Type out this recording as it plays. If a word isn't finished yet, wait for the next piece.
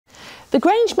The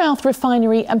Grangemouth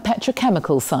refinery and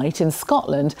petrochemical site in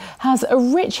Scotland has a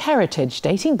rich heritage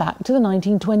dating back to the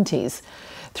 1920s.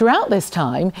 Throughout this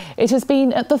time, it has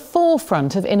been at the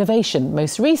forefront of innovation,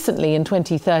 most recently in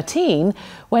 2013,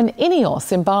 when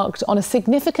INEOS embarked on a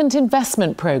significant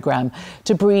investment programme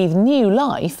to breathe new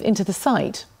life into the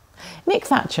site. Nick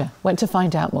Thatcher went to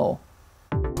find out more.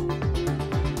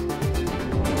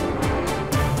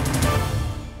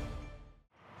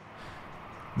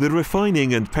 The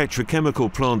refining and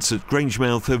petrochemical plants at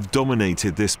Grangemouth have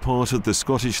dominated this part of the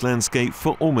Scottish landscape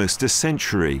for almost a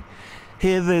century.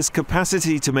 Here there's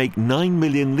capacity to make 9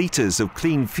 million litres of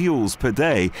clean fuels per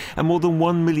day and more than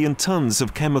 1 million tonnes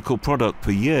of chemical product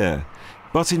per year.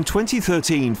 But in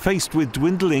 2013, faced with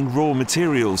dwindling raw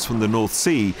materials from the North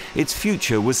Sea, its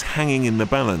future was hanging in the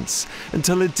balance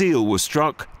until a deal was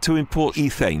struck to import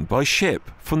ethane by ship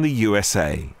from the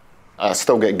USA. I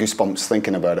still get goosebumps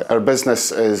thinking about it. Our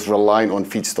business is reliant on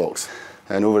feedstocks,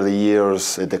 and over the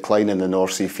years a decline in the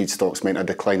North Sea feedstocks meant a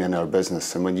decline in our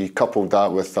business, and when you coupled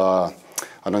that with an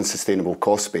unsustainable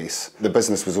cost base, the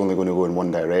business was only going to go in one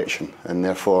direction, and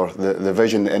therefore the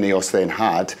vision that INEOS then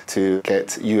had to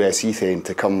get US ethane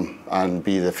to come and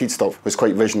be the feedstock was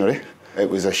quite visionary. It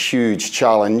was a huge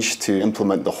challenge to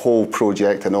implement the whole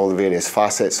project and all the various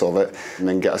facets of it and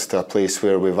then get us to a place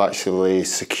where we've actually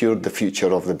secured the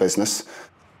future of the business.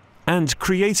 And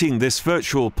creating this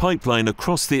virtual pipeline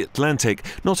across the Atlantic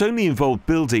not only involved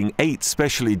building 8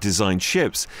 specially designed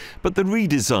ships, but the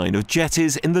redesign of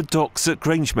jetties in the docks at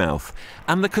Grangemouth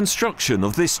and the construction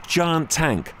of this giant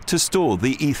tank to store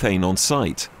the ethane on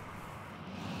site.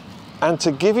 And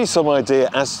to give you some idea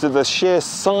as to the sheer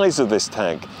size of this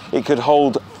tank, it could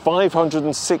hold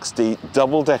 560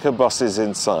 double-decker buses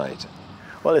inside.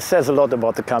 Well, it says a lot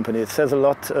about the company. It says a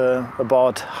lot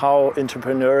about how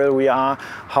entrepreneurial we are,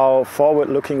 how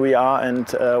forward-looking we are, and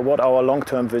what our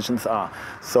long-term visions are.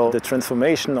 So the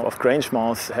transformation of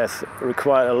Grangemouth has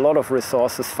required a lot of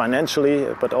resources financially,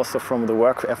 but also from the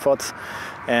work efforts.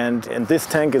 And this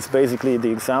tank is basically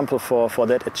the example for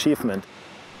that achievement.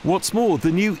 What's more,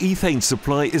 the new ethane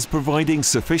supply is providing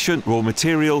sufficient raw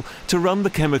material to run the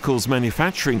chemicals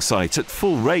manufacturing site at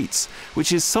full rates,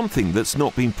 which is something that's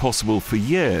not been possible for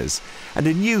years. And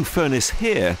a new furnace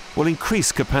here will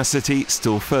increase capacity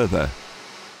still further.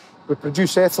 We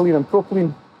produce ethylene and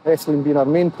propylene, ethylene being our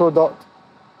main product.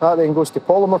 That then goes to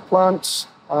polymer plants,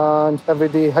 and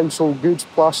everyday household goods,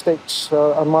 plastics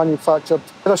are manufactured.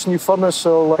 This new furnace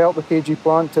will help the KG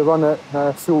plant to run at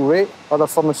full rate. Other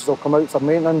furnaces will come out for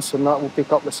maintenance and that will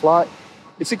pick up the slack.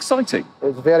 It's exciting.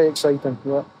 It's very exciting,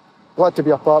 yeah. Glad to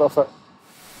be a part of it.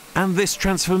 And this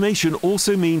transformation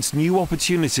also means new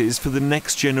opportunities for the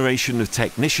next generation of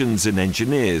technicians and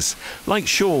engineers, like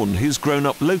Sean, who's grown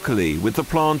up locally with the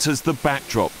plant as the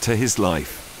backdrop to his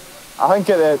life. I think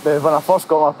when I first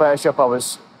got my apprenticeship, I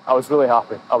was really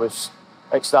happy. I was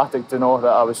ecstatic to know that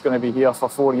I was going to be here for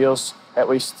 4 years at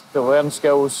least to learn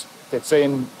skills, to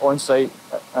train on site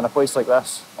in a place like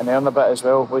this and earn a bit as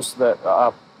well. Was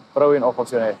a brilliant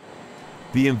opportunity.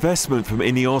 The investment from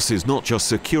INEOS is not just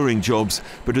securing jobs,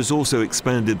 but has also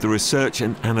expanded the research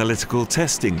and analytical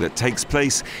testing that takes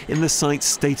place in the site's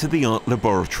state-of-the-art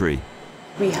laboratory.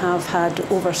 We have had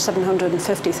over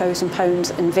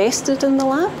 £750,000 invested in the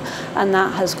lab, and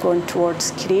that has gone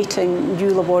towards creating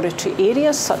new laboratory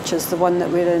areas such as the one that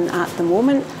we're in at the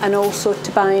moment, and also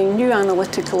to buying new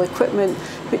analytical equipment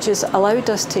which has allowed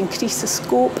us to increase the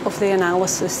scope of the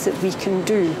analysis that we can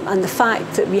do. And the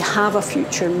fact that we have a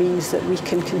future means that we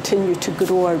can continue to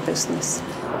grow our business.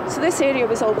 So this area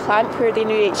was all planned where the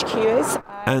new HQ is.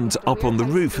 And up on the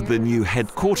roof of the new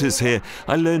headquarters here,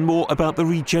 I learn more about the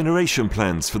regeneration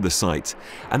plans for the site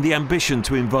and the ambition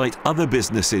to invite other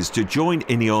businesses to join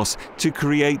INEOS to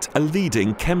create a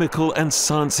leading chemical and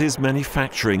sciences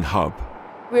manufacturing hub.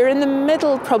 We're in the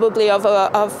middle probably of a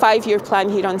 5-year plan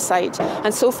here on site,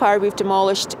 and so far we've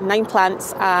demolished 9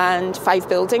 plants and 5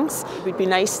 buildings. It would be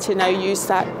nice to now use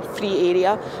that free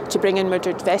area to bring in more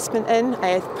investment in,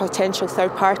 potential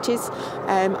third parties,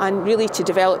 and really to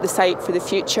develop the site for the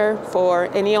future for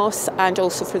INEOS and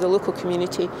also for the local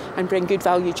community and bring good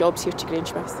value jobs here to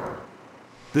Grangemouth.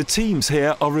 The teams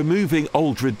here are removing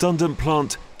old redundant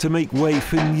plant to make way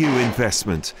for new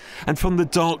investment. And from the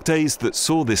dark days that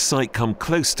saw this site come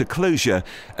close to closure,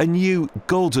 a new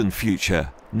golden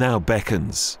future now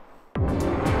beckons.